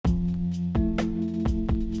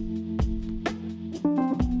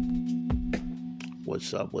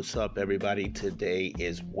What's up, everybody? Today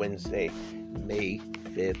is Wednesday, May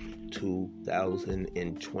 5th,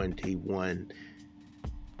 2021.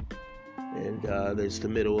 And it's the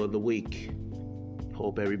middle of the week.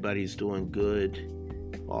 Hope everybody's doing good.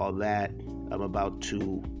 All that. I'm about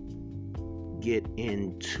to get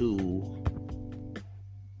into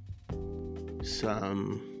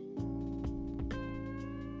some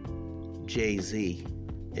Jay-Z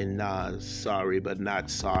and Nas, Sorry But Not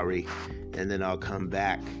Sorry, and then I'll come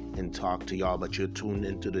back and talk to y'all. But you're tuned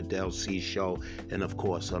into the Del C Show, and of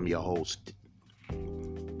course I'm your host,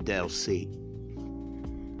 Del C.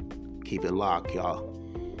 Keep it locked, y'all.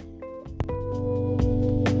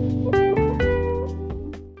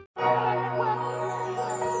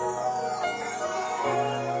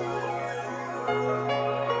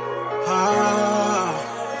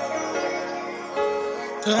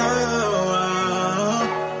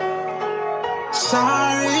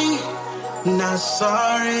 Sorry, not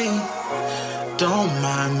sorry, don't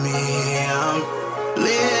mind me, I'm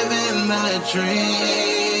living a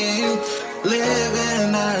dream,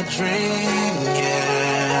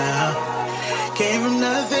 yeah. Came from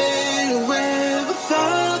nothing, whoever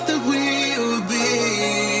thought that we would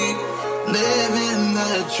be living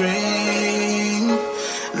a dream,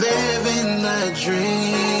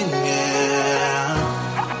 yeah.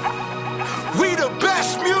 We the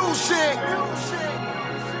best music.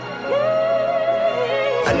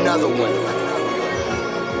 Another one.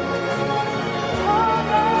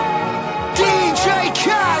 DJ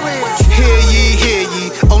Khaled. Hear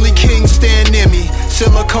ye, only kings stand near me.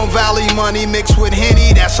 Silicon Valley money mixed with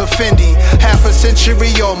Henny, that's a Fendi. Half a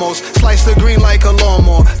century almost, slice the green like a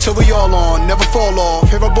lawnmower. Till we all on, never fall off,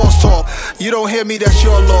 hear a boss talk. You don't hear me, that's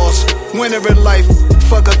your loss. Winner in life,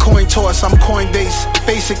 fuck a coin toss, I'm Coinbase.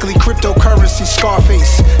 Basically cryptocurrency,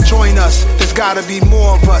 Scarface. Join us, there's gotta be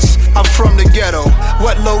more of us. I'm from the ghetto,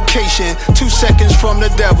 what location? 2 seconds from the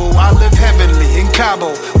devil. I live heavenly in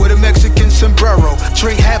Cabo with a Mexican sombrero.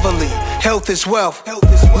 Drink heavily, health is wealth.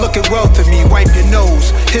 Look at wealth in me, wipe your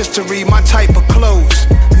nose. History, my type of clothes.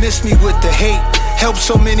 Miss me with the hate. Help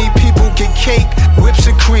so many people get cake, whips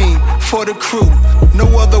and cream for the crew. No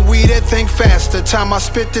other weed that think faster. Time I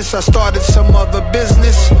spit this, I started some other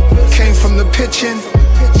business. Came from the pitching,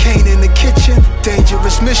 Kane in the kitchen.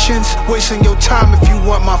 Dangerous missions, wasting your time if you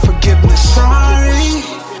want my forgiveness. Sorry,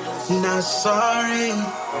 not sorry,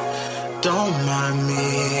 don't mind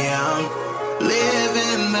me. I'm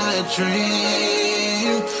living a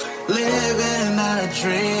dream,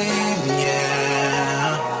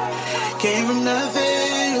 yeah. Came from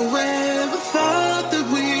nothing, whoever thought that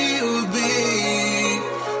we would be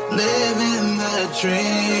living a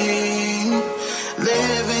dream,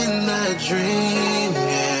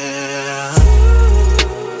 yeah.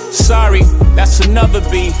 Sorry, that's another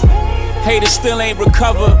B. Haters still ain't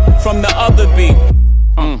recovered from the other B.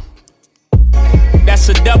 That's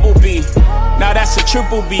a double B. Now that's a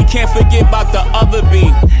triple B. Can't forget about the other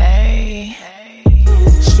B. Hey.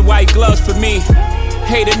 It's the white gloves for me.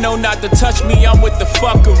 Hater know not to touch me, I'm with the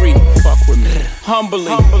fuckery. Fuck with me.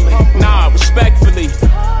 Humbly. Nah, respectfully.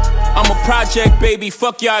 I'm a project, baby,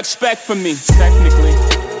 fuck y'all expect from me. Technically.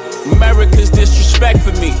 America's disrespect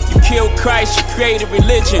for me. You killed Christ, you created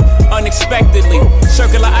religion unexpectedly.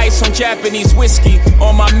 Circular ice on Japanese whiskey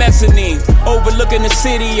on my mezzanine. Overlooking the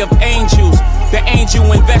city of angels. The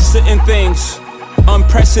angel invested in things.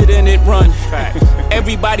 Unprecedented run.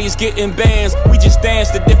 Everybody's getting bands, we just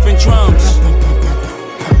dance to different drums.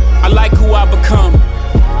 I like who I become.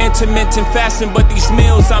 Intermittent fasting, but these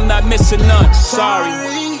meals I'm not missing none.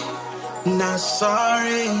 Sorry, not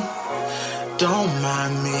sorry, don't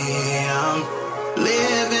mind me. I'm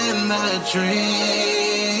living a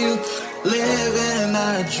dream,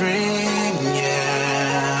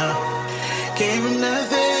 yeah. Came from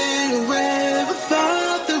nothing, whoever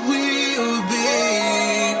thought that we would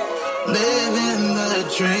be living a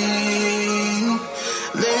dream,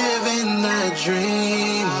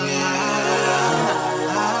 yeah.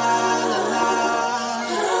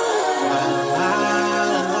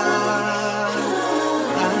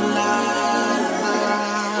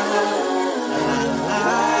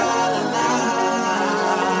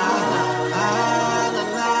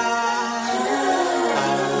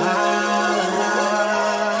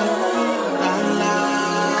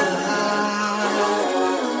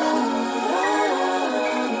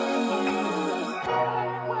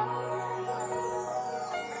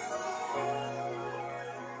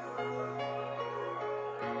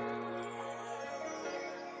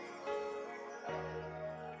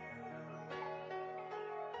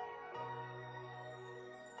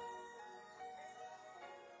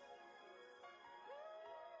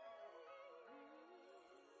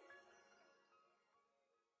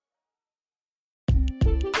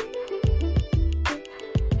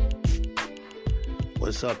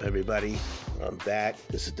 What's up, everybody? I'm back.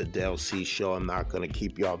 This is the Del C Show. I'm not going to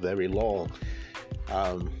keep y'all very long.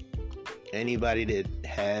 Anybody that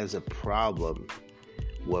has a problem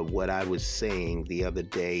with what I was saying the other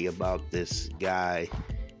day about this guy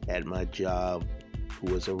at my job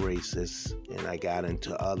who was a racist, and I got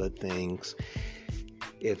into other things.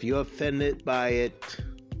 If you're offended by it,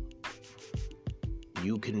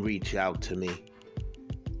 you can reach out to me.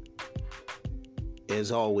 As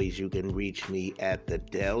always, you can reach me at the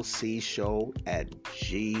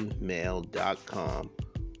delcshow@gmail.com,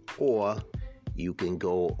 or you can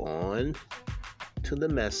go on to the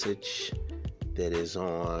message that is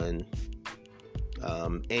on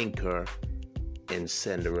Anchor and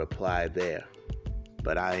send a reply there.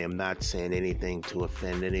 But I am not saying anything to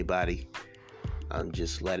offend anybody. I'm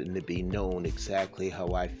just letting it be known exactly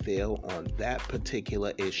how I feel on that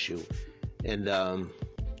particular issue. And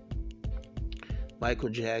Michael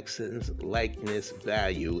Jackson's likeness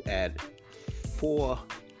value at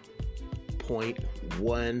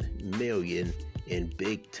 $4.1 million in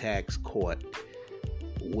big tax court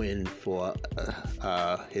win for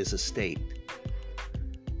his estate.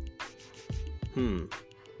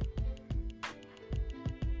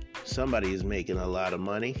 Somebody is making a lot of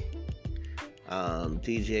money.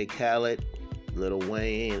 DJ Khaled, Lil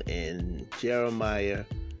Wayne, and Jeremiah,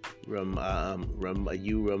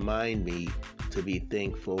 you remind me to be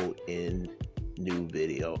thankful in new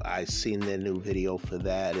video. I seen their new video for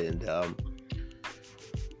that, and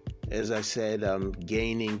as I said, I'm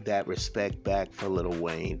gaining that respect back for Lil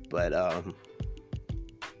Wayne, but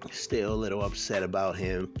still a little upset about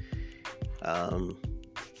him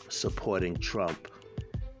supporting Trump.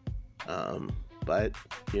 But,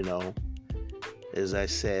 you know, as I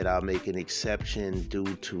said, I'll make an exception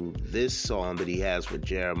due to this song that he has with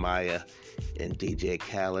Jeremiah and DJ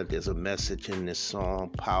Khaled. There's a message in this song,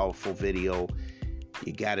 powerful video.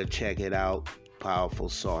 You gotta check it out. Powerful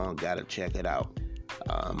song, gotta check it out.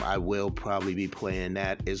 I will probably be playing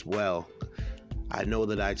that as well. I know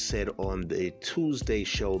that I said on the Tuesday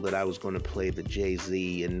show that I was going to play the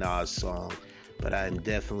Jay-Z and Nas song, but I'm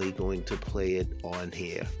definitely going to play it on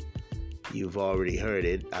here. You've already heard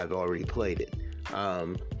it. I've already played it.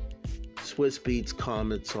 Swiss Beats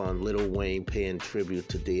comments on Lil Wayne paying tribute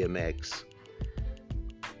to DMX.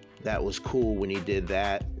 That was cool when he did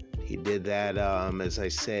that. He did that, as I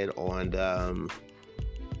said, on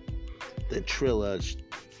the Triller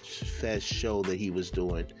Fest show that he was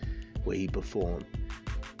doing, where he performed.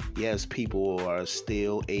 Yes, people are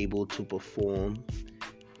still able to perform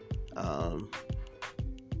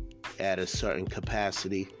at a certain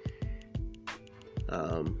capacity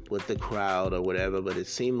with the crowd or whatever, but it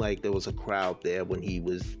seemed like there was a crowd there when he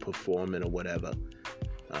was performing or whatever.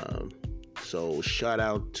 So shout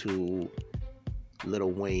out to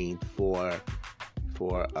Lil Wayne for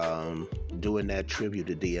doing that tribute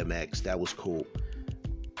to DMX. That was cool.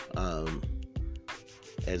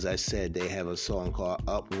 As I said, they have a song called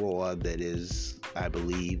Uproar that is, I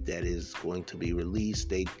believe, that is going to be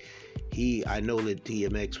released. I know that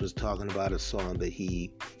DMX was talking about a song that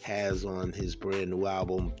he has on his brand new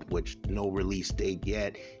album, which no release date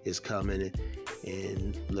yet, is coming,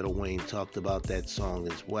 and Lil Wayne talked about that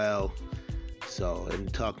song as well. So,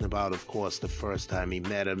 and talking about, of course, the first time he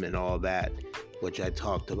met him and all that, which I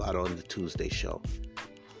talked about on the Tuesday show.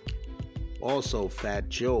 Also, Fat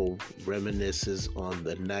Joe reminisces on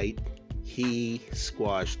the night he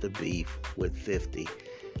squashed the beef with 50.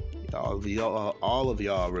 All of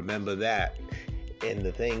y'all remember that. And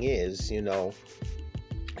the thing is, you know,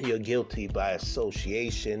 you're guilty by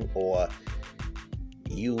association, or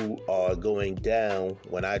you are going down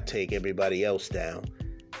when I take everybody else down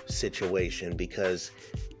situation, because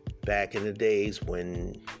back in the days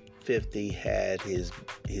when 50 had his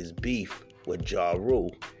beef with Ja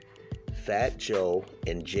Rule, Fat Joe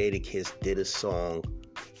and Jadakiss did a song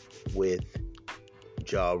with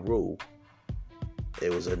Ja Rule.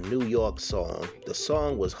 It was a New York song. The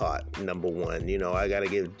song was hot, number one. You know, I gotta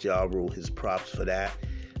give Ja Rule his props for that.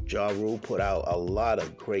 Ja Rule put out a lot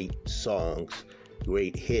of great songs,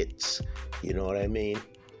 great hits, you know what I mean?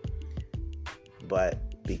 But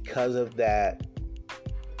because of that,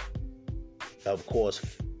 of course,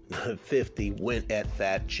 50 went at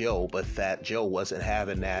Fat Joe, but Fat Joe wasn't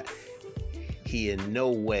having that. He in no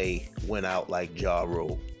way went out like Ja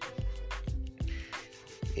Rule.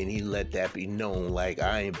 And he let that be known, like,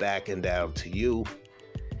 I ain't backing down to you.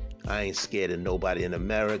 I ain't scared of nobody in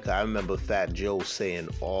America. I remember Fat Joe saying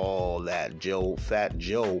all that. Fat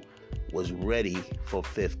Joe was ready for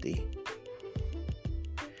 50.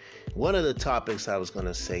 One of the topics I was going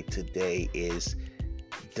to say today is,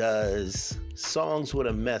 does songs with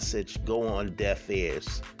a message go on deaf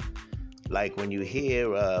ears. Like when you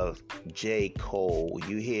hear J. Cole,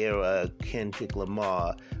 you hear Kendrick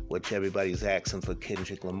Lamar, which everybody's asking for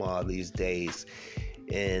Kendrick Lamar these days.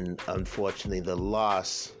 And unfortunately, the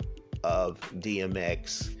loss of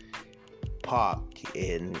DMX, Pac,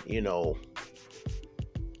 and, you know,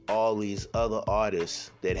 all these other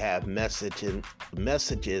artists that have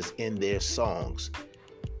messages in their songs.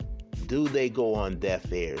 Do they go on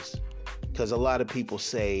deaf ears? Because a lot of people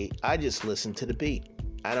say, I just listen to the beat.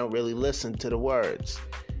 I don't really listen to the words.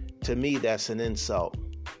 To me, that's an insult.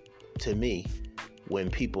 To me,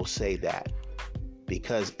 when people say that.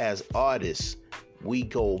 Because as artists,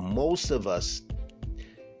 most of us,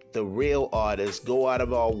 the real artists, go out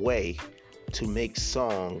of our way to make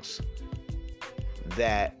songs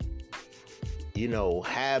that, you know,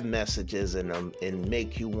 have messages in them and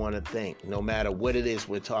make you want to think, no matter what it is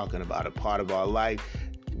we're talking about, a part of our life,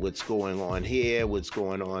 what's going on here, what's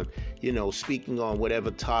going on, you know, speaking on whatever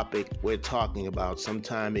topic we're talking about.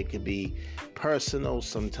 Sometimes it could be personal,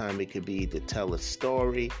 sometimes it could be to tell a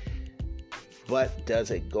story, but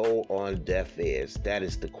does it go on deaf ears? That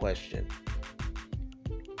is the question.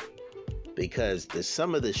 Because there's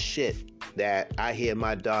some of the shit that I hear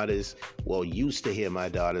my daughters, used to hear my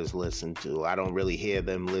daughters listen to. I don't really hear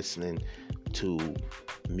them listening to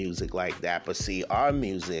music like that. But see, our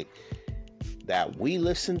music that we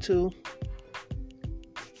listen to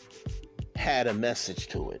had a message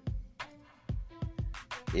to it.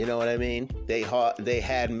 You know what I mean? They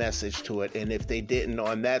had message to it, and if they didn't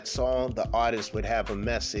on that song, the artist would have a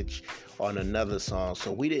message on another song.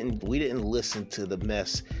 So we didn't listen to the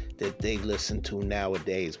mess that they listen to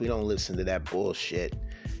nowadays. We don't listen to that bullshit.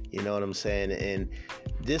 You know what I'm saying? And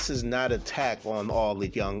this is not an attack on all the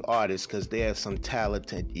young artists, because there are some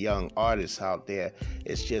talented young artists out there.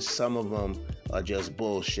 It's just some of them are just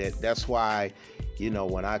bullshit. That's why, you know,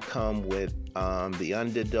 when I come with the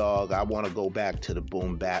Underdog, I want to go back to the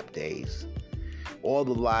boom bap days. Or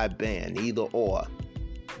the live band, either or.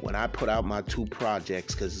 When I put out my 2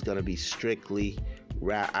 projects, because it's going to be strictly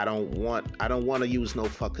rap. I don't want to use no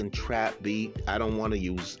fucking trap beat. I don't want to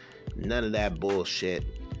use none of that bullshit.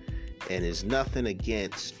 And there's nothing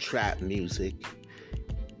against trap music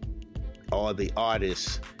or the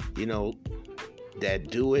artists, you know, that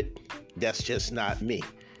do it. That's just not me.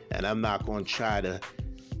 And I'm not going to try to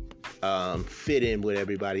fit in with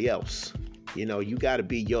everybody else. You know, you got to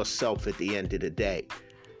be yourself at the end of the day.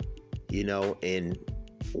 You know, and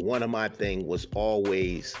one of my things was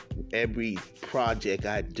always, every project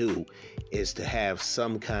I do is to have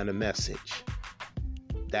some kind of message.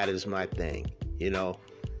 That is my thing, you know,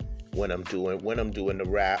 when I'm doing the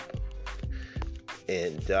rap.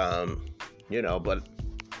 And, you know, but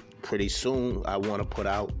pretty soon I want to put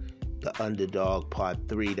out the Underdog Part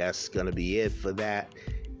 3. That's going to be it for that.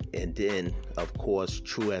 And then, of course,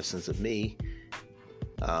 True Essence of Me,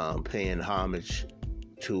 paying homage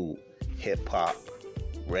to hip-hop,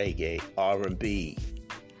 reggae, R&B,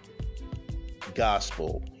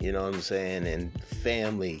 gospel, you know what I'm saying, and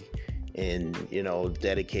family, and, you know,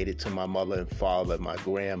 dedicated to my mother and father, my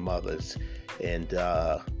grandmothers, and,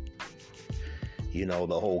 you know,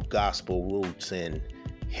 the whole gospel roots and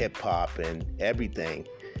hip-hop and everything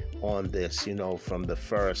on this, you know, from the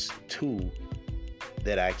first 2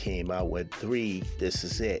 that I came out with, 3, this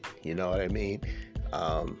is it, you know what I mean,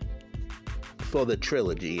 for the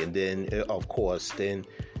trilogy. And then, of course, then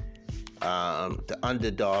the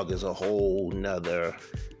Underdog is a whole nother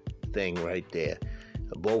thing right there.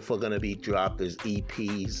 Both are going to be dropped as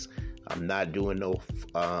EPs. I'm not doing no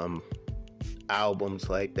albums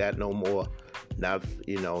like that no more. Not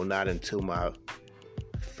until my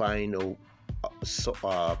final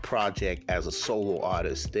project as a solo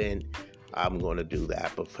artist. Then I'm going to do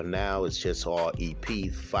that. But for now, it's just all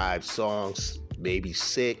EP, 5 songs, maybe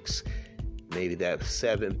 6, maybe that's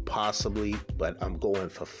 7, possibly. But I'm going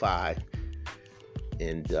for 5.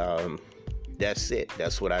 And that's it.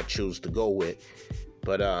 That's what I choose to go with.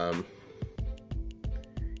 But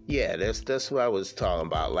yeah, that's what I was talking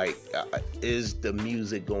about. Like, is the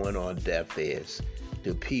music going on deaf ears?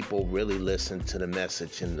 Do people really listen to the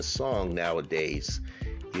message in the song nowadays?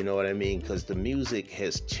 You know what I mean? Because the music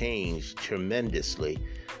has changed tremendously,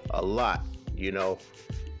 a lot. You know,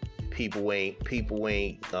 people ain't.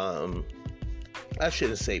 I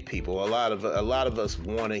shouldn't say people. A lot of us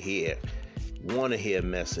want to hear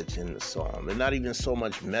message in the song, and not even so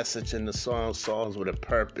much message in the songs with a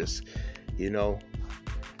purpose. You know,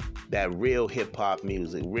 that real hip hop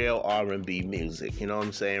music, real R&B music. You know what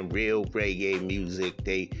I'm saying? Real reggae music.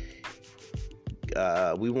 We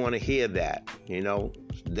want to hear that. You know,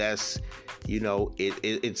 that's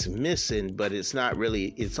it's missing, but it's not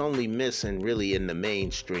really, it's only missing really in the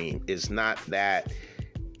mainstream. It's not that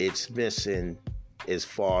it's missing as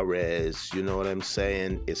far as, you know what I'm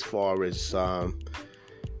saying, as far as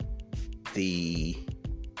the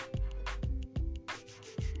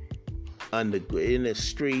in the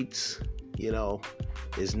streets,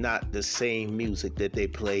 is not the same music that they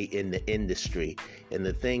play in the industry. And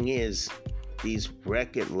the thing is, these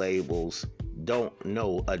record labels don't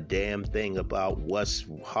know a damn thing about what's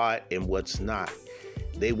hot and what's not.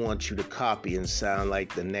 They want you to copy and sound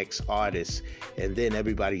like the next artist, and then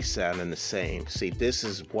everybody's sounding the same. See, this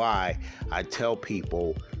is why I tell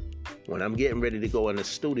people, when I'm getting ready to go in the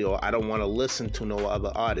studio, I don't want to listen to no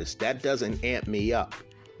other artists. That doesn't amp me up.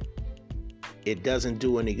 It doesn't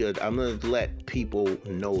do any good. I'm going to let people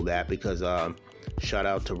know that, because shout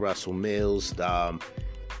out to Russell Mills,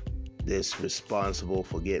 that's responsible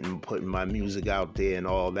for putting my music out there and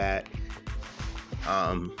all that.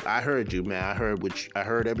 I heard you, man. I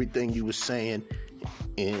heard everything you were saying,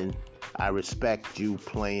 and I respect you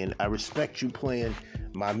playing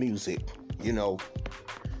my music.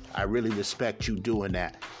 I really respect you doing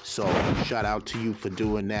that. So shout out to you for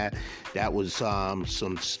doing that. That was some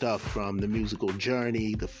stuff from the musical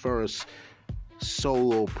journey, the first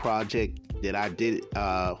solo project that I did,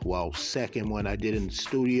 second one I did in the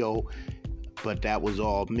studio, but that was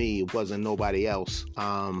all me. It wasn't nobody else.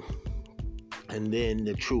 And then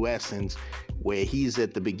the True Essence, where he's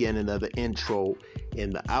at the beginning of the intro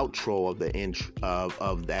and the outro of the intro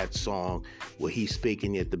of that song, where he's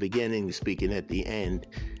speaking at the beginning, he's speaking at the end.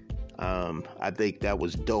 I think that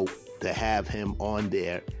was dope to have him on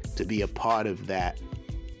there, to be a part of that,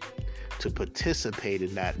 to participate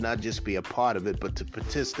in that, not just be a part of it, but to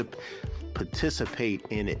participate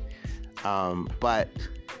in it. But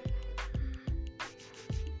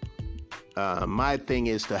my thing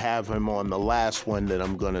is to have him on the last one that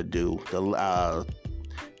I'm gonna do,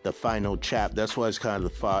 the final chapter. That's why it's kind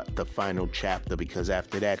of the final chapter, because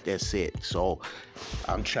after that, that's it. So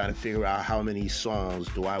I'm trying to figure out how many songs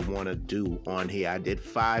do I want to do on here. I did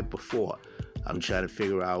 5 before. I'm trying to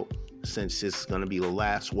figure out, since this is going to be the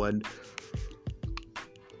last one,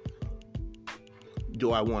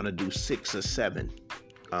 do I want to do 6 or 7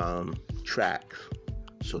 tracks?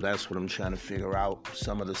 So that's what I'm trying to figure out.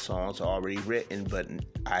 Some of the songs are already written, but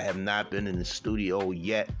I have not been in the studio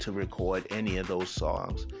yet to record any of those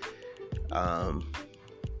songs.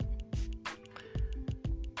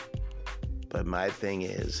 But my thing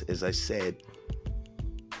is, as I said,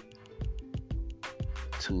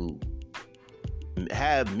 to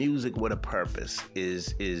have music with a purpose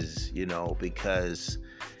is because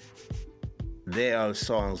there are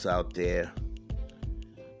songs out there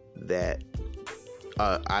that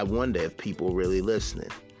I wonder if people really listening,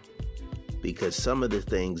 because some of the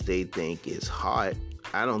things they think is hot,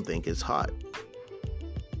 I don't think it's hot.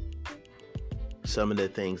 Some of the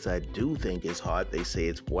things I do think is hot, they say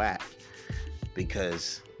it's whack,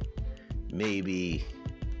 because maybe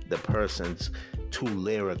the person's too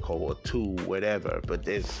lyrical or too whatever. But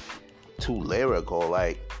there's too lyrical,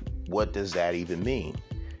 like, what does that even mean?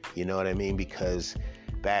 You know what I mean? Because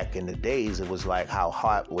back in the days, it was like, how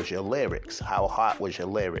hot was your lyrics? How hot was your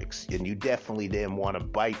lyrics? And you definitely didn't want to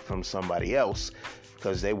bite from somebody else,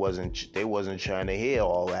 because they wasn't trying to hear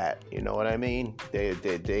all that. You know what I mean?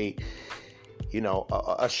 They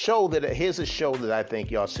a show here's a show that I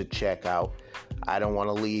think y'all should check out. I don't want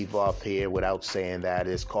to leave off here without saying that.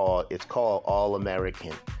 It's called All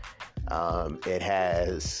American. It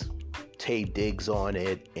has Taye Diggs on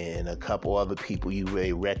it and a couple other people you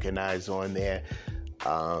may recognize on there.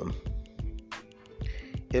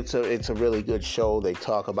 It's a really good show. They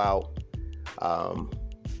talk about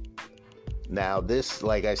now this,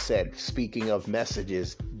 like I said, speaking of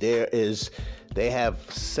messages, they have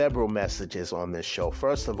several messages on this show.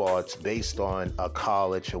 First of all, it's based on a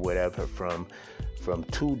college or whatever from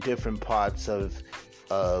 2 different parts of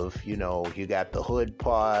you got the hood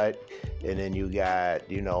part, and then you got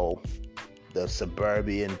the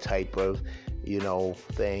suburban type of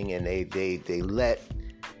thing, and they let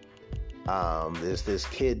there's this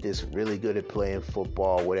kid that's really good at playing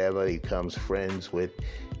football, whatever. He becomes friends with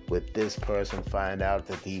this person, find out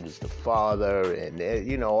that he was the father,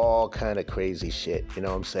 and all kind of crazy shit, you know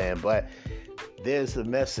what I'm saying? But there's a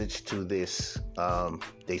message to this.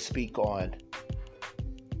 They speak on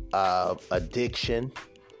addiction,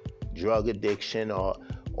 drug addiction,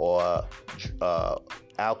 or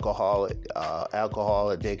alcohol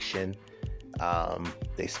addiction.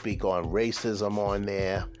 They speak on racism on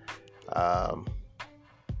there,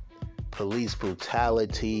 police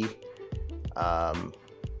brutality.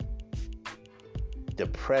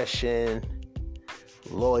 depression,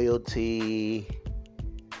 loyalty.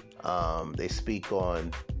 They speak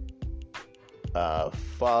on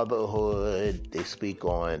fatherhood. They speak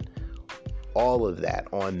on all of that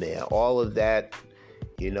on there. All of that,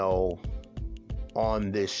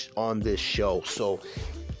 on this show. So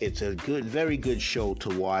it's a very good show to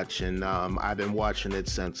watch, and I've been watching it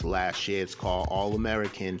since last year. It's called All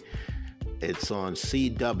American. It's on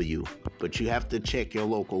CW, but you have to check your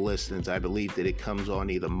local listings. I believe that it comes on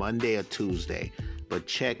either Monday or Tuesday, but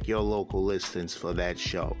check your local listings for that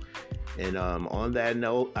show. And on that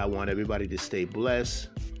note, I want everybody to stay blessed,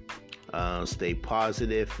 stay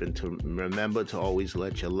positive, and to remember to always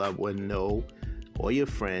let your loved one know, or your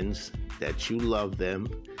friends, that you love them,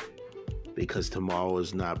 because tomorrow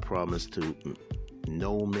is not promised to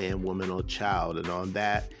no man, woman, or child. And on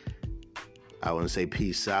that, I want to say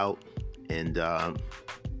peace out. And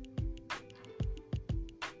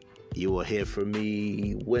you will hear from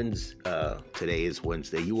me Wednesday. Today is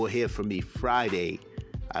Wednesday. You will hear from me Friday.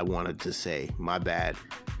 I wanted to say, my bad.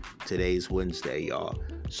 Today's Wednesday, y'all.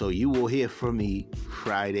 So you will hear from me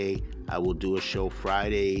Friday. I will do a show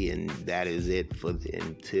Friday, and that is it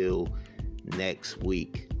until next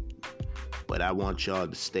week. But I want y'all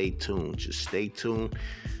to stay tuned. Just stay tuned.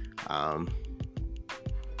 And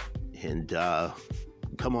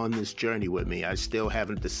come on this journey with me. I still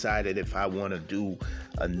haven't decided if I want to do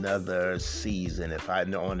another season, if I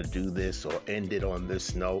want to do this or end it on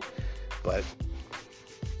this note. But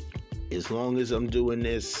as long as I'm doing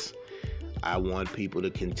this, I want people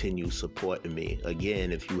to continue supporting me.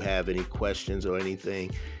 Again, if you have any questions or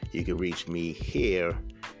anything, you can reach me here,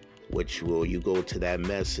 you go to that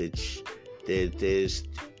message.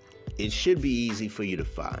 It should be easy for you to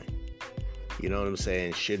find. You know what I'm saying?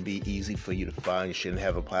 It should be easy for you to find. You shouldn't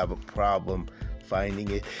have a problem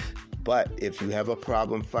finding it. But if you have a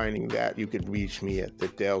problem finding that, you can reach me at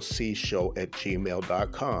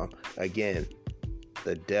thedelcshow@gmail.com. Again,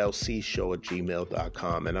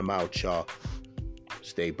 thedelcshow@gmail.com. And I'm out, y'all.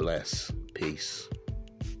 Stay blessed. Peace.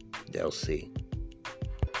 Del C.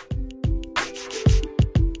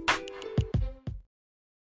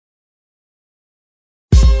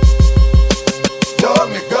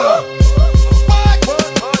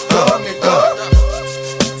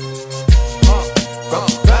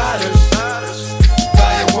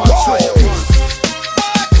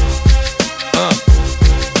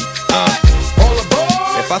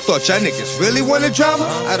 Thought y'all niggas really wanted drama?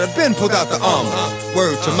 I'd have been pulled out the armor.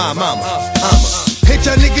 Word to my mama. Hit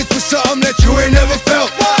y'all niggas for something that you ain't never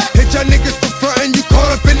felt. Hit y'all niggas for frontin', you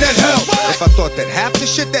caught up in that hell. If I thought that half the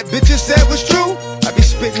shit that bitches said was true, I'd be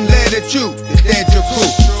spitting lead at you, the dead your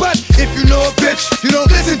crew. But if you know a bitch, you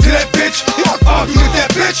don't listen to that bitch. You don't argue with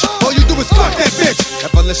that bitch. All you do is fuck that bitch.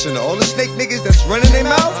 If I listen to all the snake niggas that's running their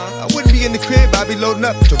mouth, I wouldn't be in the crib, I'd be loading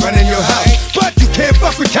up to run in your house. But you can't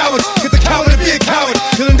fuck with cowards, cause a coward to be a coward.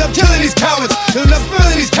 You'll end up killing these cowards, you'll end up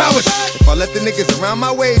spilling these cowards. If I let the niggas around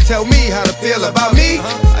my way tell me how to feel about me,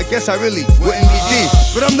 I guess I really wouldn't be deep.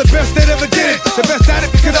 But I'm the best that ever did it, the best at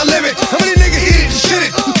it because I live it. How many niggas eat it and shit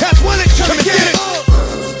it? You cats want it, come and get it.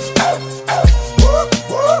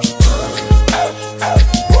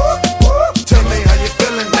 Tell me how you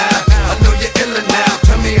feeling now, I know you're illin' now.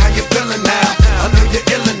 Tell me how you feeling now, I know you're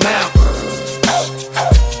illin' now.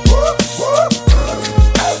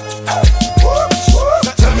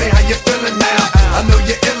 Tell me how you feeling now, I know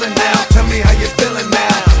you're illin' now. Tell me how you feeling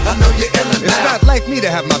now, I know you're illin' now. It's not like me to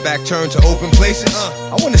have my back turned to open places.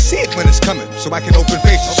 I wanna see it when it's coming, so I can open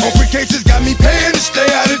faces. Open cases got me paying to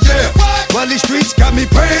stay out of jail, while these streets got me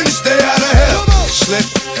praying to stay out of hell.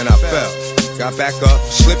 Slipped and I fell, got back up,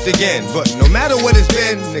 slipped again. But no matter what it's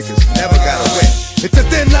been, niggas never gotta win. It's a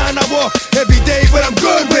thin line I walk every day, but I'm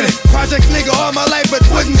good with it. Project nigga all my life, but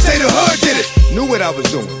wouldn't say the hood did it. Knew what I was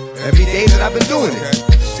doing every day that I've been doing it.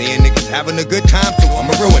 Seeing niggas having a good time, so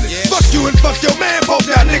I'ma ruin it. Fuck you and fuck your man, both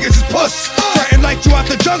y'all niggas is puss. Threaten like you out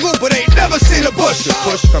the jungle, but ain't never seen a bush. The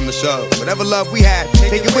push from the shove, whatever love we had,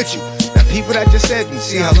 take it with you. Now people that just said and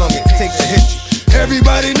see how long it takes to hit you.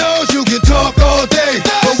 Everybody knows you can talk all day,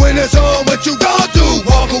 but when it's on, what you gon' do?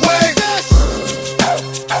 Walk away.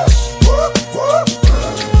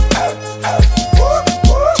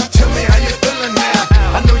 Tell me how you feeling now,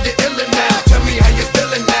 I know you're illin' now. Tell me how you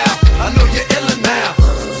feeling now, I know you're illin' now.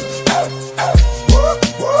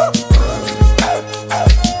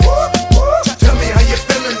 Tell me how you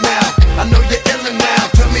feeling now, I know you're illin'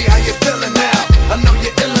 now. Tell me how you feeling now, I know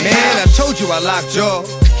you're illin' now. Man, I told you I locked jaw,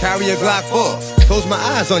 carry a Glock 4. Close my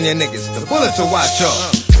eyes on your niggas, the bullets will watch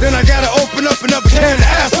y'all. Then I gotta open up another can of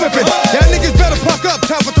ass whipping. Y'all niggas better fuck up,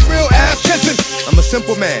 top with the real ass kissing. I'ma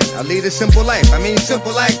simple man. I lead a simple life. I mean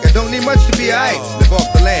simple like I don't need much to be alright. Live off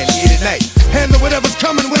the land, eat at night. Handle whatever's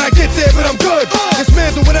coming when I get there, but I'm good.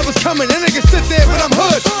 Dismantle whatever's coming, and niggas sit there, but I'm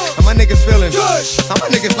hood. How my niggas feeling? Good. How my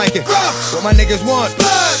niggas like it? Rough. What my niggas want?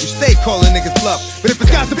 Blood. You stay calling niggas bluff. But if it's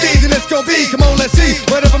got to be, then it's gon' be. Come on, let's see.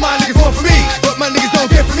 Whatever my niggas want from me, what my niggas don't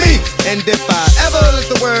get from me. And if I ever let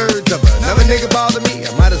the words of another nigga bother me,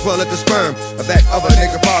 I might as well let the sperm of that other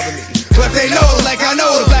nigga bother me. But they know, like I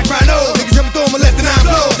know, the black rhino. Niggas jumping through 'em and let the nine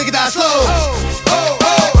blow. Nigga die slow.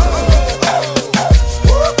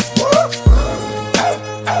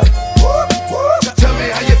 Tell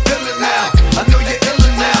me how you feeling now. I know you're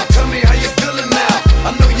illin' now. Tell me how you feeling now.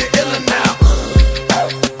 I know you're illin' now.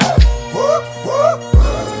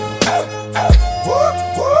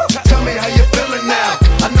 Tell me how you feeling now.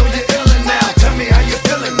 I know you're illin' now. Tell me how you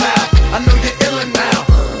feeling now. I know you're illin'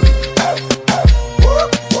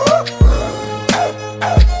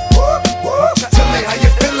 now. Tell me how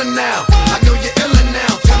you feeling now. I know you're illin'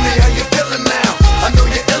 now. Tell me how you feeling now. I know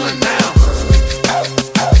you're illin' now.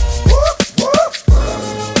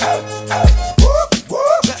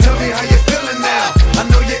 Tell me how you feeling now. I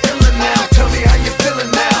know you're illin' now. Tell me how you feeling now.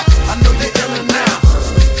 I know you're illin'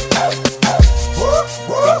 now.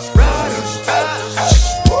 Tell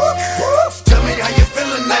me how you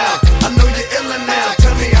feeling now. I know you're illin' now.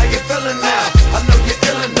 Tell me how you feeling now. I know you're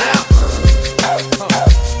illin' now.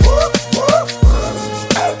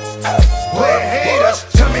 We're haters.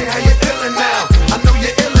 Tell me how you feeling now. I know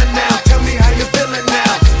you're illin' now. Tell me how you feeling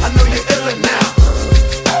now. I know you're illin' now.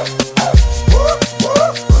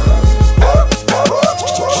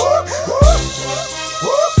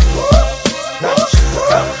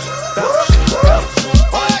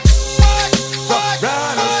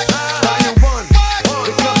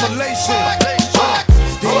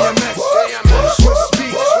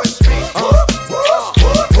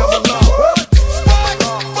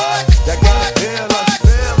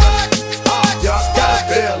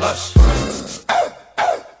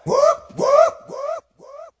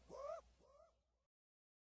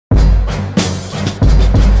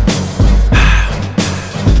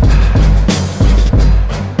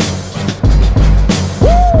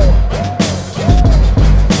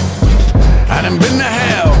 I done been to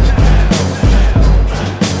hell.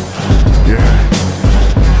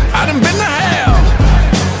 Yeah. I done been to hell.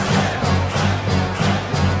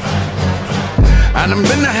 I done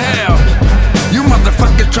been to hell. You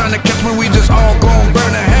motherfuckers trying to catch me, we just all gon'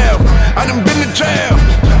 burn to hell. I done been to jail.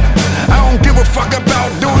 I don't give a fuck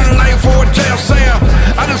about doing life or a jail cell.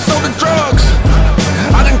 I done sold the drugs.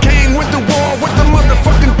 I done came with the war with the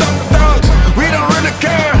motherfucking thugs. We don't really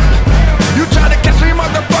care. You try to catch me,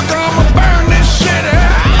 motherfucker, I'ma burn this shit.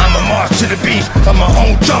 I'ma march to the beat of my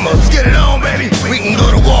own drummer. Let's get it on, baby. We can go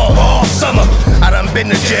to war all summer. I done been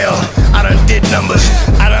to jail. I done did numbers.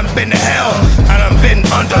 I done been to hell. I done been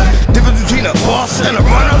under. Difference between a boss and a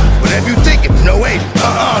runner. Whatever you thinking, no way.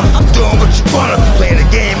 I'm doing what you wanna. Playing the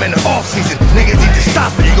game in the off season. Niggas need to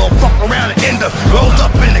stop it. You gon' fuck around and end up rolled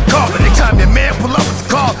up in the car. But next time your man pull up with the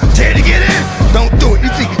car, tear to get in. Don't do it. You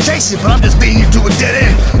think you're chasing, but I'm just leading you to a dead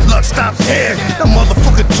end. Luck stops here. The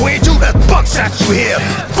motherfucker 22, that's buckshot you here.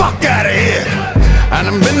 Fuck out of here. I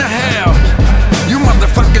done been to hell. You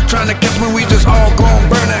motherfuckers trying to catch me, we just all gon'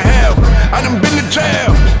 burn to hell. I done been to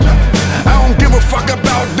jail. I don't give a fuck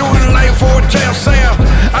about doing life or a jail cell.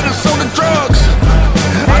 I done sold the drugs.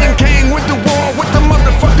 I done came with the war with the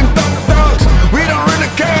motherfucking thugs. We don't really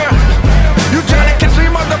care. You try to catch me,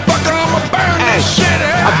 motherfucker, I'ma burn this shit.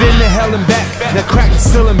 I've been to hell and back, now crack is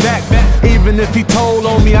still in back. Even if he told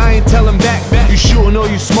on me, I ain't tellin' back. You shootin' or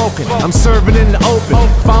you smoking, I'm serving in the open.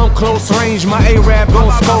 If I'm close range, my A-Rap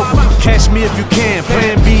gon' scope. Catch me if you can,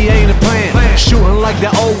 plan B ain't a plan. Shooting like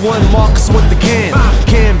that 01 Marcus with the can.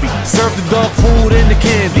 Can be, serve the dog food in the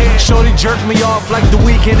candy. Shorty jerk me off like the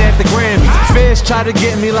weekend at the Grammy. Feds try to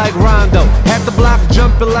get me like Rondo. Had the block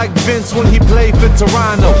jumping like Vince when he played for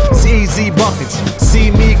Toronto. It's easy buckets, see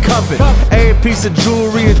me cuffin'. Every piece of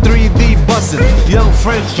jewelry in 3D bustin'. Young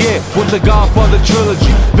French, yeah, with the Godfather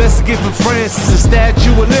trilogy. Best gift from France is the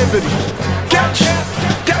Statue of Liberty. Catch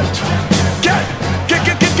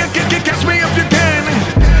me if you can.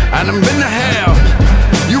 I done been to hell.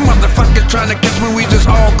 You motherfuckers trying to catch me, we just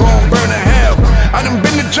all gon' burn to hell. I done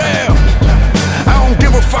been to jail. I don't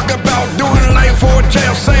give a fuck about doing life or a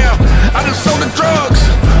jail cell. I done sold the drugs.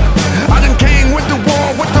 I done came with the war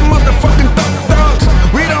with the motherfucking thugs.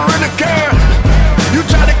 We don't really care. You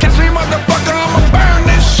try to catch me, motherfucker, I'ma burn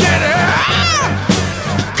this shit.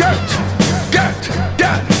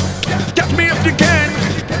 Catch me if you can.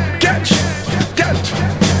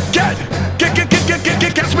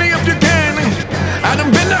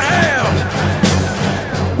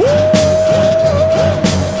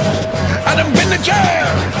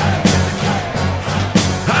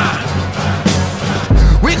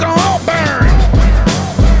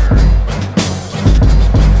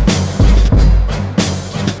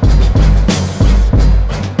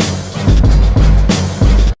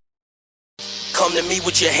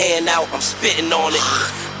 out, I'm spitting on it.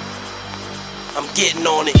 I'm getting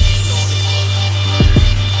on it.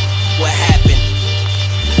 What happened?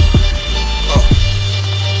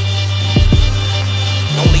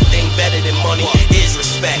 Only thing better than money is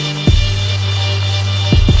respect.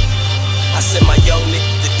 I sent my young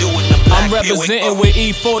nigga to do it in the black. I'm representing with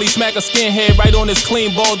E40, smack a skinhead right on his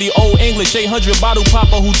clean baldy. Old English, 800 bottle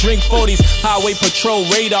popper who drink 40s. Highway patrol,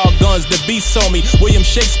 radar guns, the beast on me. William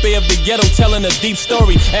Shakespeare of the ghetto telling a deep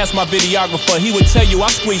story. Ask my videographer, he would tell you I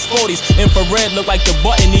squeeze 40s. Infrared look like the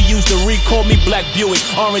button he used to record me. Black Buick,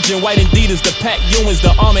 orange and white Adidas, the Pat Ewins,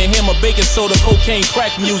 the Arm & Hammer, baking soda, cocaine,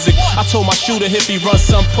 crack music. I told my shooter if he runs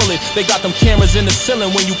some, pull it. They got them cameras in the ceiling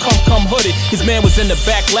when you come hooded. His man was in the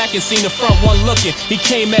back lacking, seen the front one looking. He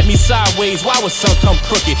came at me sideways, why would son come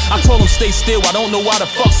crooked? I told him stay still, I don't know why the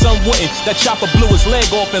fuck son wouldn't. That chopper blew his leg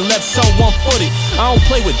off and left son one-footed. I don't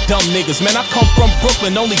play with dumb niggas, man, I come from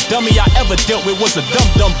Brooklyn. Only dummy I ever dealt with was a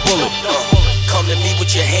dumb bullet. Come to me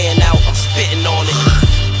with your hand out, I'm spitting on it.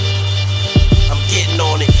 I'm getting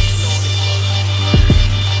on it.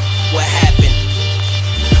 What happened?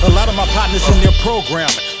 A lot of my partners in their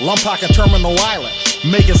programming, Lompoc and Terminal Island,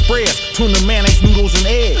 making spreads, tuna, mayonnaise, noodles, and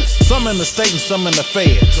eggs. Some in the state and some in the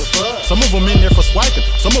feds. Some of them in there for swiping,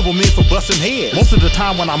 some of them in for busting heads. Most of the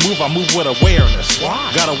time when I move with awareness. Why?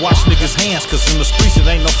 Gotta wash niggas' hands, cause in the streets it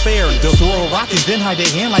ain't no fairness. They'll throw a rock and then hide their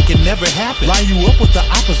hand like it never happened. Line you up with the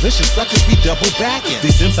opposition, suckers be double backing.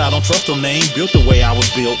 These simps, I don't trust them, they ain't built the way I was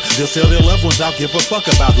built. They'll sell their loved ones out, give a fuck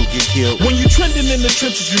about who get killed. When you trending in the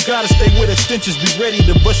trenches, you gotta stay with extensions. Be ready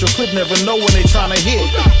to bust your clip, never know when they tryna hit.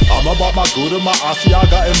 I'm about my good and my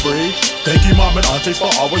Asiaga and Brie. Thank you, mom and aunties, for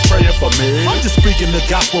always praying for me. I'm just speaking the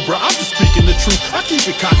gospel, bro. I'm just speaking the truth. I keep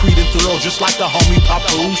it concrete and thorough, just like the homie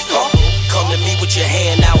Papoose. Come to me with your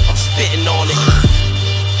hand out, I'm spitting on it.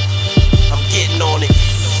 I'm getting on it.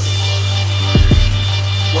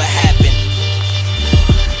 What happened?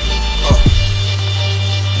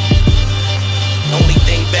 Only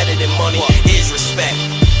thing better than money is respect.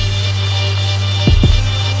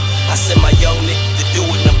 I sent my young nigga to do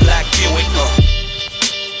it in a black Buick.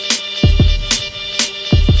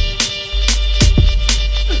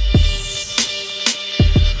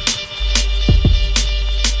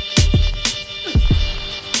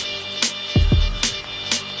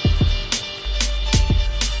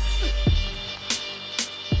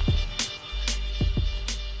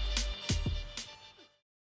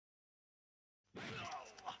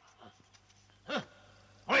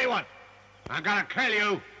 What do you want? I'm gonna kill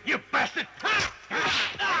you, you bastard!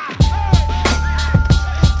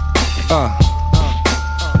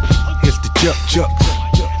 Here's the juk.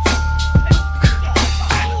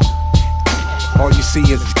 All you see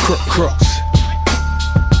is crooks.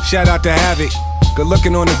 Shout out to Havoc, good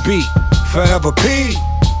looking on the beat. Forever P.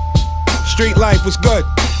 Street life was good.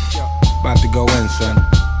 About to go in, son.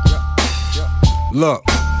 Look.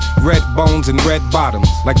 Red bones and red bottoms.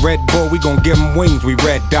 Like Red Bull, we gon' give them wings, we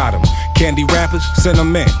red dot them. Candy rappers, send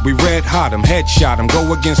them in, we red hot them. Headshot them,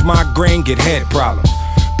 go against my grain, get head problems.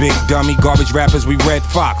 Big dummy, garbage rappers, we red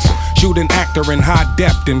fox them. Shoot an actor in high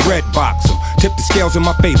depth and red box them. Tip the scales in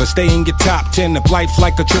my favor, stay in your top 10. If life's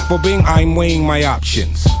like a triple beam, I'm weighing my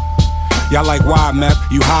options. Y'all like why meth,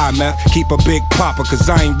 you high meth. Keep a big popper, cause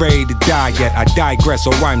I ain't ready to die yet. I digress,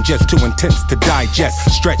 or I'm just too intense to digest.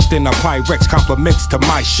 Stretched in a Pyrex, compliments to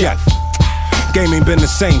my chef. Game ain't been the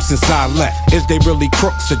same since I left. Is they really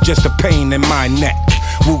crooks or just a pain in my neck?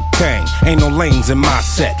 Wu-Tang, ain't no lanes in my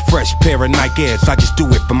set. Fresh pair of Nike Airs, I just do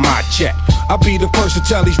it for my check. I'll be the first to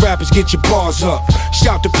tell these rappers, get your bars up.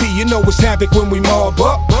 Shout to P, you know it's havoc when we mob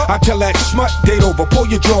up. I tell that smut, date over, pull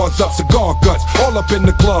your drawers up. Cigar guts, all up in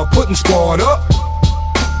the club, putting squad up.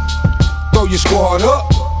 Throw your squad up.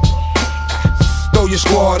 Throw your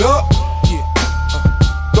squad up.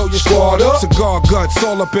 Throw your squad up. Cigar guts,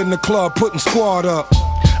 all up in the club, putting squad up.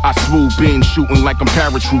 I swoop in, shooting like I'm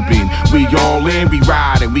paratrooping. We all in, we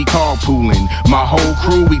riding, we carpooling. My whole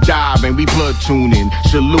crew, we diving, we platooning.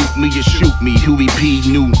 Salute me or shoot me, Huey P.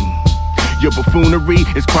 Newton. Your buffoonery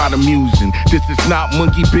is quite amusing. This is not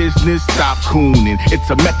monkey business, stop cooning. It's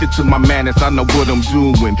a method to my madness, I know what I'm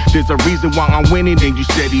doing. There's a reason why I'm winning and you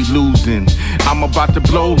steady losing. I'm about to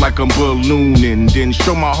blow like I'm ballooning. Then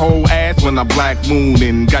show my whole ass when I'm black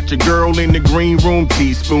mooning. Got your girl in the green room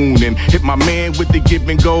teaspooning. Hit my man with the give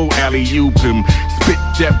and go, alley-oop him. Spit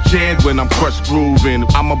Def Jam when I'm crushed grooving.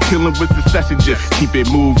 I'm killing with succession, just keep it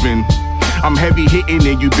moving. I'm heavy hitting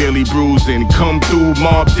and you barely bruising. Come through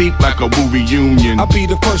Mob Deep like a Woo reunion. I'll be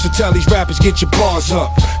the first to tell these rappers, get your bars up.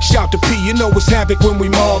 Shout to P, you know it's havoc when we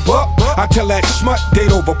mob up. I tell that smut,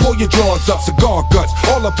 date over, pull your drawers up. Cigar guts,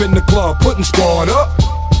 all up in the club, putting squad up.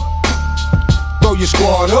 Throw Throw your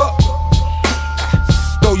squad up.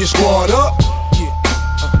 Throw your squad up.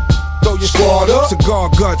 Throw your squad up. Cigar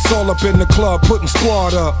guts all up in the club, putting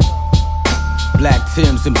squad up. Black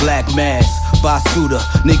Timbs and black masks. Basuda,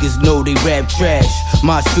 niggas know they rap trash.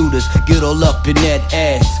 My shooters get all up in that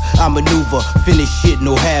ass. I maneuver, finish shit,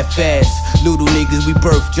 no half-ass. Little niggas, we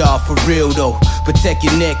birthed y'all for real though. Protect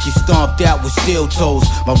your neck, you stomped out with steel toes.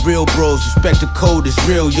 My real bros, respect the code is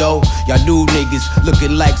real, yo. Y'all new niggas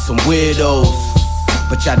looking like some weirdos.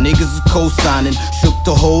 But y'all niggas is co-signing, shook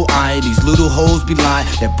the whole iron. These little hoes be lying,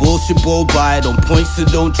 that bullshit blow by it. On point, so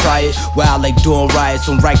don't try it. Wild like doing riots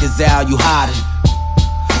on Rikers Isle, you hiding.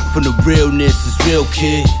 From the realness is real,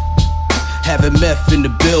 kid. Having meth in the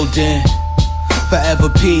building. Forever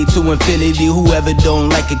P to infinity. Whoever don't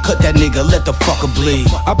like it, cut that nigga, let the fucker bleed.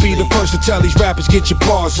 I'll be the first to tell these rappers, get your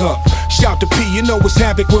bars up. Shout to P, you know it's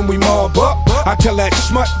havoc when we mob up. I tell that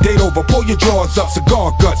smut, date over, pull your drawers up.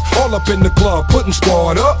 Cigar guts, all up in the club, putting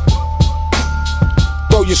squad up.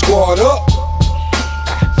 Throw your squad up.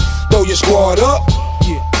 Throw your squad up.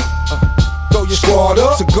 Throw your squad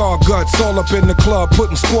up. Cigar guts, all up in the club,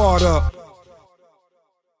 putting squad up.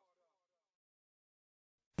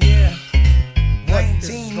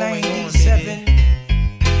 1997,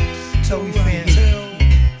 Toby fans,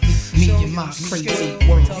 me and my crazy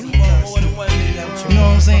world. You know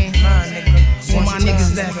what I'm saying? For my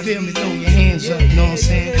niggas that feel me, throw your hands up. You know what I'm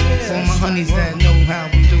saying? For my honeys that know how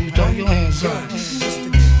we do, throw your hands up.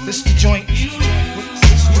 This the joint.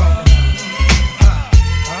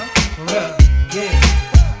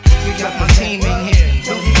 We got my team in here,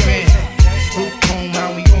 Toby fans. Group home, how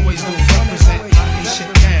we always do. Represent this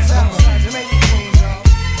shit down.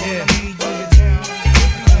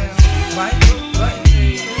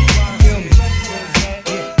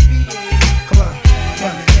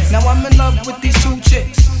 Now I'm in love with these two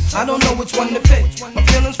chicks. I don't know which one to pick. My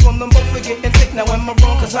feelings from them both are getting thick. Now am I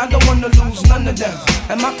wrong? Cause I don't wanna lose none of them.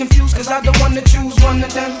 Am I confused? Cause I don't wanna choose one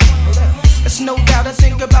of them. It's no doubt I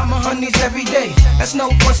think about my honeys every day. That's no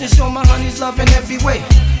question, show my honeys love in every way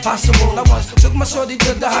possible. I once took my shorty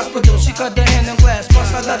to the hospital. She cut her hand in glass,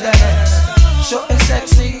 plus I love that ass. Short and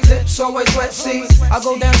sexy, lips always wet, see. I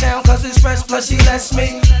go downtown cause it's fresh, plus she lets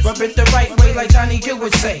me rub it the right way like Johnny Gill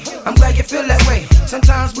would say. I'm glad you feel that way.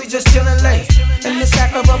 Sometimes we just chillin' late in the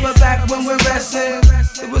sack of rubber back when we're resting.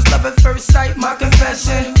 It was love at first sight, my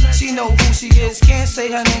confession. She know who she is, can't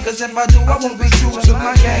say her name, cause if I do, I won't be true to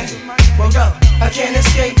my game. Well, up, I can't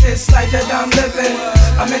escape this life that I'm living.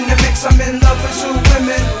 I'm in the mix, I'm in love with two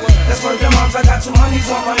women. That's where the moms, I got two honeys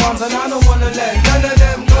on my arms, and I don't wanna let none of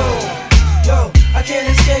them go. Yo, I can't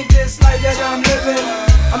escape this life that I'm living.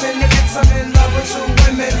 I'm in the mix, I'm in love with two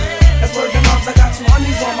women. That's where the moms, I got two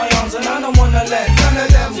honeys on my arms, and I don't wanna let none of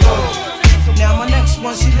them go. Now my next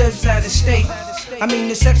one, she lives out of state. I mean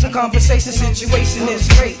the sex and conversation situation is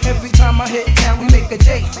great. Every time I hit town, we make a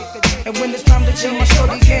date. And when it's time to chill, my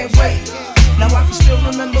shorty can't wait. Now I can still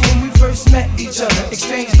remember when we first met each other.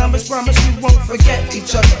 Exchange numbers, promise we won't forget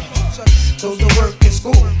each other. Go to work in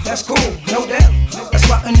school, that's cool, no doubt. That's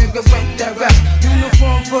why a nigga went that rap.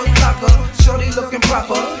 Uniform, foot locker, shorty looking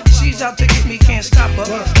proper. She's out to get me, can't stop her.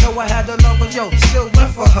 Know I had a lover, yo, still went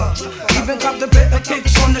for her. Even got the bit of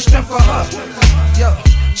kicks on the strength for her. Yo,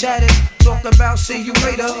 chatted, talked about see you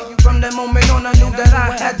later. From that moment on I knew that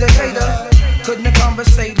I had to hate her. Couldn't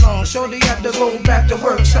conversate long, shorty had to go back to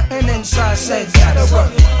work. Something inside said gotta work.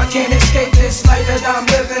 I can't escape this life that I'm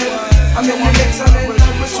living. I'm in the mix, I'm in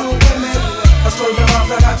love with two women. I swear to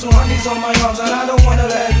moms, I got two honeys on my arms, and I don't wanna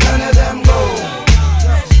let none of them go.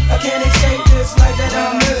 I can't escape this life that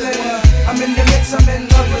I'm living. I'm in the mix, I'm in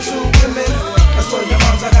love with two women. I swear to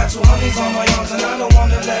moms, I got two honeys on my arms, and I don't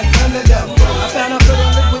wanna let none of them go. I found I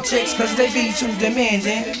couldn't live with chicks cause they be too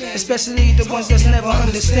demanding, especially the ones that's never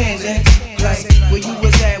understanding. Like where you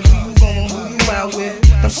was at, where you going, who you out with.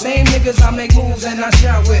 Them same niggas I make moves and I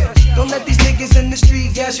shout with. Don't let these niggas in the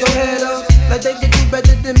street gas your head up like they can do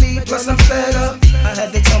better than me, plus I'm fed up. I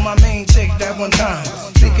had to tell my main chick that one time,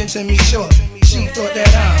 speaking to me short, she thought that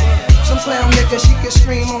I'm some clown nigga she could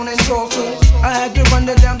scream on and talk to. I had to run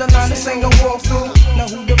her down the line, this ain't no walkthrough. Now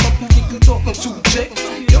who the fuck you think you talking to, chick?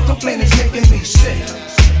 Your complaint is making me sick.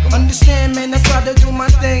 Understand, man, I try to do my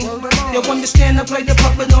thing. You understand, I play the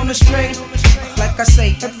puppet on the string. Like I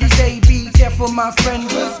say, every day be careful, my friend.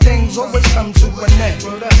 Good things always come to an end.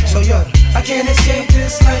 So yo, I can't escape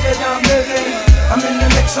this life that I'm living. I'm in the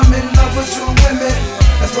mix, I'm in love with two women.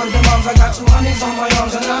 That's where the moms, I got two honeys on my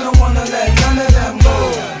arms, and I don't wanna let none of them go.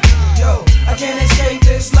 Yo, I can't escape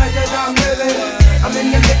this life that I'm living. I'm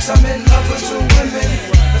in the mix, I'm in love with two women.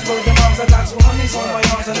 That's where the moms, I got two honeys on my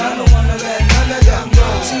arms, and I don't wanna let none of them go.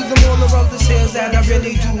 See the moral of this is that I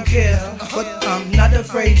really do care, but I'm not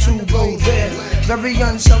afraid to go there. Very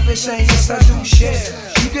unselfish and yes I do share.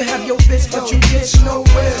 You can have your bits but you get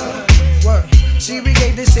nowhere. Word. See we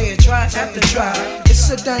gave this here try after try. It's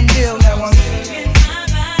a done deal now I'm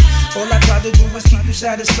all I try to do is keep you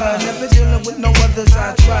satisfied. Never dealing with no others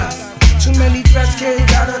I try. Too many threats, kid,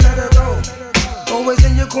 gotta let her go. Always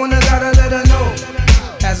in your corner, gotta let her know.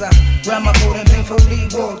 As I grab my coat and painfully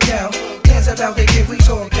walk out. Hands about the kid we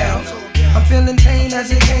talk out. I'm feeling pain as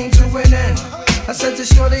it came to an end. I said to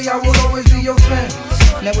shorty I will always be your friend.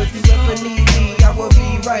 Now if you ever need me, I will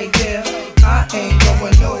be right there. I ain't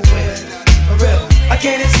going nowhere. For real, I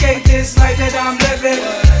can't escape this life that I'm living.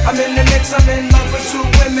 I'm in the mix, I'm in love with two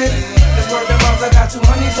women. This word of mouth, I got two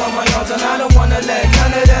honeys on my arms, and I don't wanna let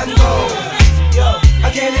none of them go. Yo,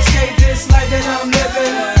 I can't escape this life that I'm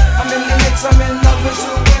living. I'm in the mix, I'm in love with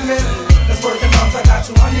two women. This word of mouth, I got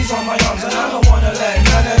two honeys on my arms, and I don't